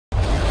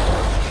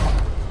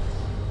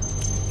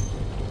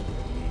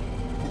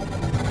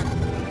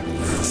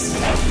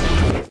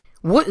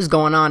What is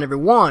going on,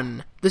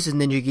 everyone? This is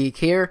Ninja Geek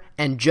here,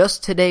 and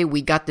just today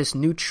we got this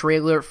new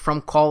trailer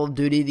from Call of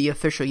Duty, the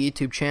official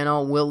YouTube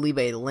channel. We'll leave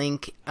a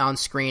link on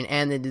screen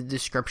and in the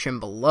description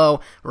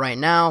below right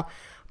now.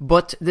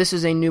 But this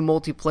is a new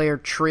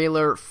multiplayer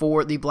trailer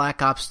for the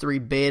Black Ops 3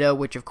 beta,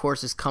 which of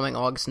course is coming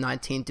August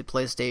 19th to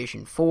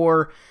PlayStation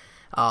 4.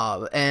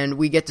 And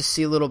we get to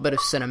see a little bit of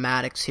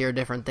cinematics here,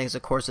 different things,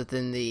 of course,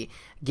 within the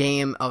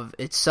game of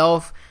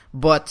itself.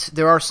 But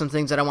there are some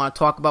things that I want to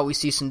talk about. We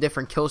see some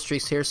different kill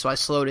streaks here, so I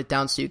slowed it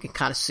down so you can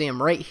kind of see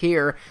them right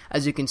here.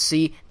 As you can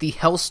see, the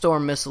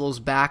Hellstorm missile is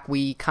back.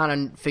 We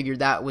kind of figured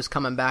that was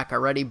coming back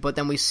already. But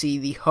then we see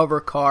the Hover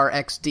Car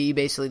XD,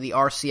 basically the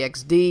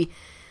RCXD.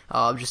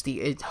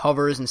 It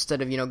hovers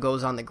instead of,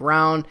 goes on the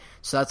ground.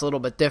 So that's a little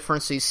bit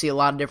different. So you see a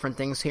lot of different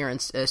things here in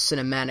a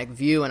cinematic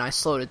view. And I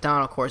slowed it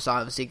down, of course,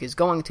 obviously, because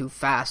going too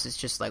fast, it's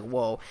just like,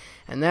 whoa.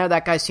 And there,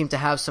 that guy seemed to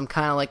have some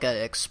kind of like an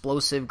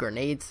explosive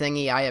grenade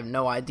thingy. I have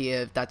no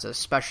idea if that's a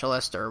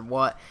specialist or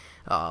what.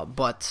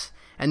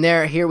 And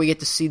here we get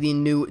to see the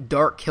new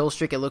Dark kill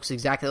streak. It looks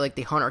exactly like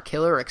the Hunter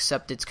Killer,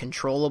 except it's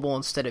controllable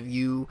instead of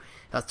you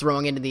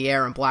throwing it into the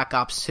air in Black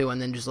Ops 2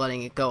 and then just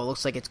letting it go. It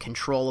looks like it's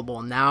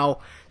controllable now.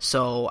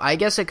 So I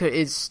guess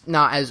it's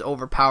not as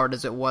overpowered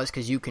as it was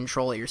because you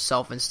control it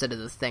yourself instead of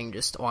the thing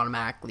just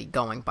automatically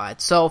going by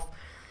itself.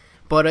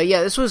 But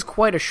yeah, this was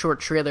quite a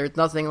short trailer. It's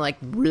nothing like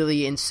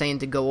really insane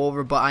to go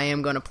over, but I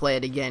am going to play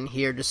it again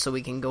here just so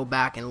we can go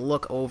back and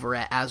look over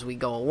it as we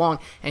go along.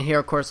 And here,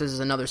 of course, this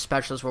is another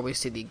specialist where we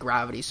see the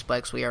gravity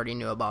spikes. We already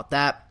knew about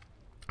that.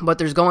 But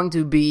there's going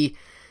to be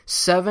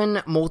 7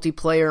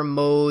 multiplayer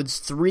modes,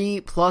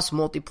 3+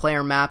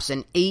 multiplayer maps,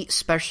 and 8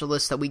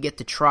 specialists that we get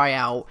to try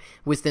out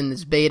within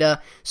this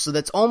beta. So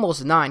that's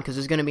almost 9, because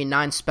there's going to be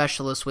 9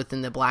 specialists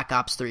within the Black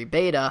Ops 3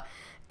 beta.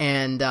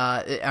 And,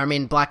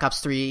 Black Ops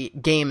 3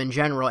 game in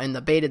general. In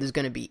the beta, there's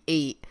going to be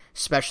 8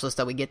 specialists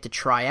that we get to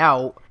try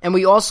out. And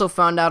we also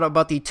found out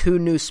about the 2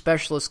 new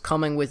specialists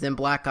coming within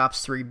Black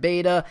Ops 3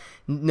 beta,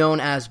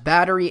 known as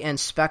Battery and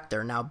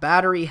Spectre. Now,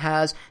 Battery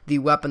has the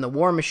weapon, the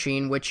War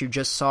Machine, which you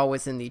just saw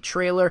within the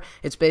trailer.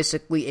 It's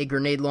basically a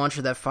grenade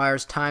launcher that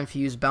fires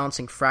time-fused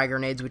bouncing frag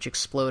grenades which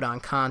explode on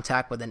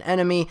contact with an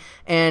enemy.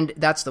 And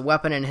that's the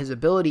weapon, and his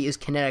ability is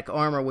Kinetic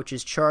Armor, which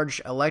is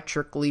charged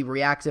electrically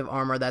reactive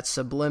armor that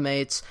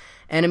sublimates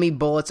enemy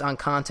bullets on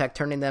contact,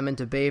 turning them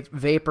into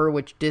vapor,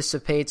 which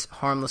dissipates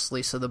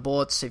harmlessly. So the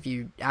bullets, if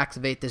you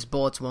activate this,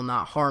 bullets will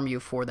not harm you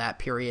for that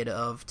period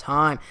of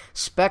time.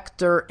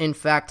 Spectre, in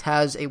fact,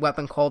 has a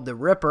weapon called the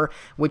Ripper,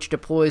 which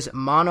deploys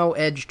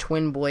mono-edged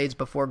twin blades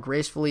before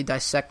gracefully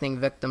dissecting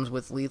victims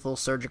with lethal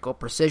surgical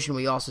precision.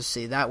 We also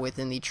see that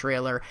within the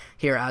trailer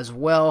here as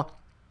well.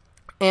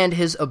 And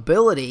his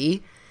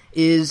ability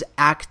is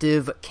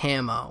Active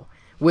Camo,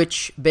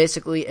 which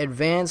basically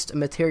advanced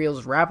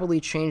materials rapidly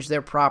change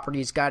their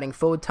properties, guiding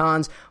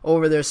photons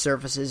over their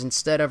surfaces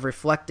instead of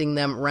reflecting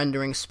them,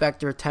 rendering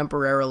Spectre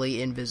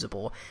temporarily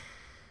invisible,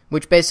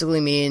 which basically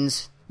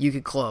means you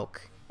could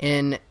cloak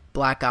in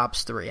Black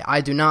Ops 3.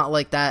 I do not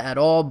like that at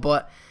all,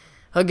 but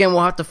again,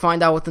 we'll have to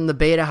find out within the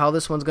beta how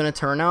this one's going to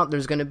turn out.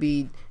 There's going to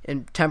be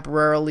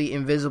temporarily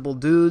invisible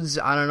dudes.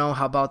 I don't know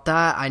how about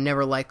that. I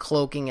never liked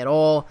cloaking at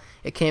all.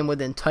 It came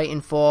within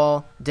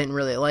Titanfall. Didn't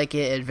really like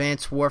it.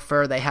 Advanced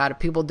Warfare, they had it.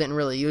 People didn't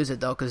really use it,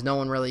 though, because no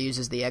one really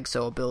uses the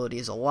EXO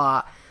abilities a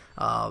lot.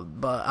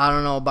 But I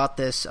don't know about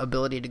this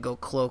ability to go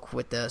cloak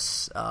with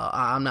this.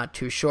 I'm not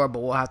too sure,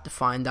 but we'll have to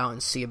find out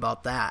and see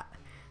about that.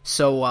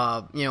 So,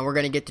 we're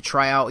going to get to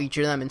try out each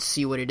of them and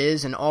see what it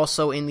is. And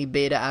also in the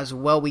beta as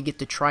well, we get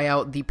to try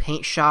out the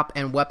paint shop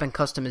and weapon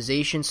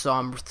customization. So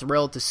I'm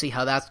thrilled to see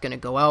how that's going to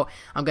go out.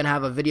 I'm going to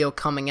have a video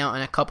coming out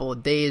in a couple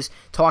of days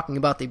talking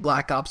about the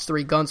Black Ops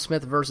 3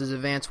 Gunsmith versus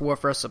Advanced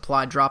Warfare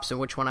supply drops and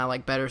which one I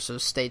like better. So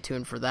stay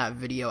tuned for that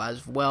video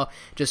as well.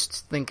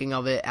 Just thinking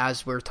of it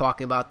as we're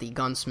talking about the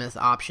Gunsmith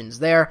options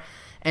there.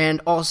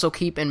 And also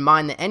keep in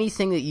mind that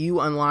anything that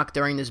you unlock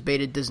during this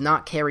beta does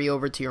not carry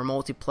over to your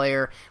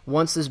multiplayer.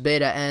 Once this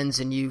beta ends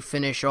and you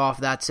finish off,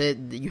 that's it.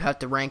 You have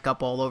to rank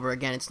up all over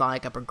again. It's not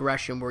like a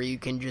progression where you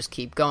can just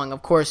keep going.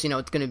 Of course,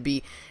 it's going to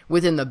be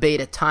within the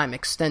beta time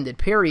extended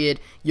period.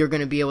 You're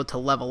going to be able to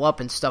level up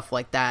and stuff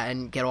like that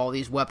and get all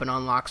these weapon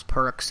unlocks,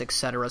 perks,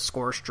 etc.,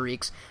 score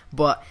streaks.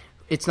 But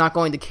it's not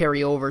going to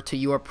carry over to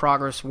your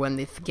progress when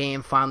the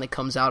game finally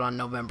comes out on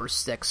November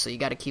 6th. So you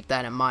got to keep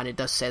that in mind. It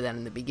does say that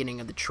in the beginning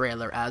of the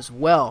trailer as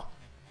well.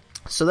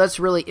 So that's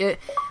really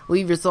it.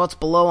 Leave your thoughts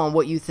below on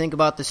what you think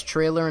about this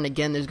trailer. And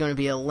again, there's going to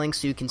be a link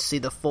so you can see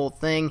the full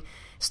thing.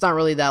 It's not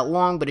really that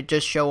long, but it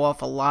does show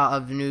off a lot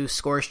of new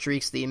score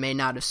streaks that you may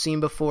not have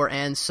seen before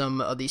and some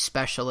of the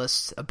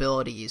specialist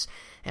abilities.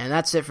 And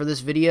that's it for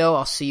this video.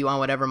 I'll see you on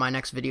whatever my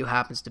next video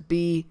happens to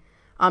be.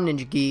 I'm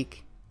Ninja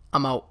Geek.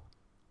 I'm out.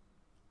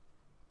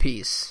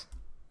 Peace.